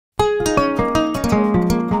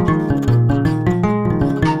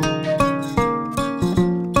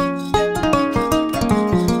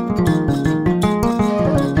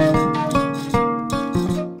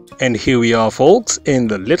And here we are, folks, in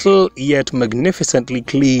the little yet magnificently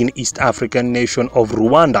clean East African nation of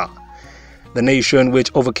Rwanda, the nation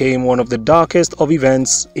which overcame one of the darkest of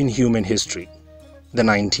events in human history, the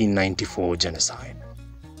 1994 genocide.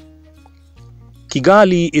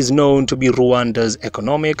 Kigali is known to be Rwanda's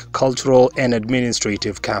economic, cultural and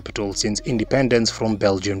administrative capital since independence from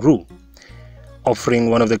Belgian rule,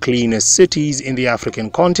 offering one of the cleanest cities in the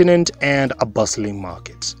African continent and a bustling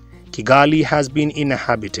market. Kigali has been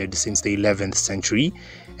inhabited since the 11th century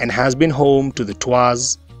and has been home to the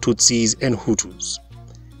Twas, Tutsis and Hutus.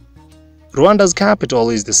 Rwanda's capital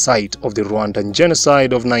is the site of the Rwandan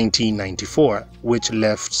genocide of 1994, which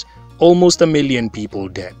left almost 1 million people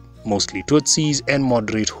dead, mostly Tutsis and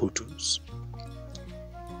moderate Hutus.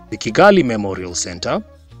 The Kigali Memorial Center,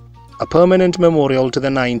 a permanent memorial to the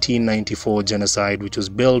 1994 genocide which was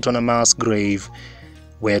built on a mass grave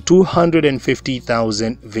where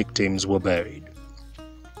 250,000 victims were buried.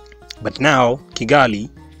 But now, Kigali,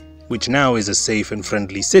 which now is a safe and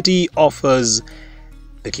friendly city, offers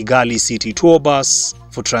the Kigali City Tour Bus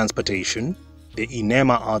for transportation, the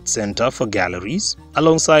Inema Art Center for galleries,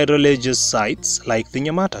 alongside religious sites like the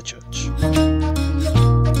Nyamata Church.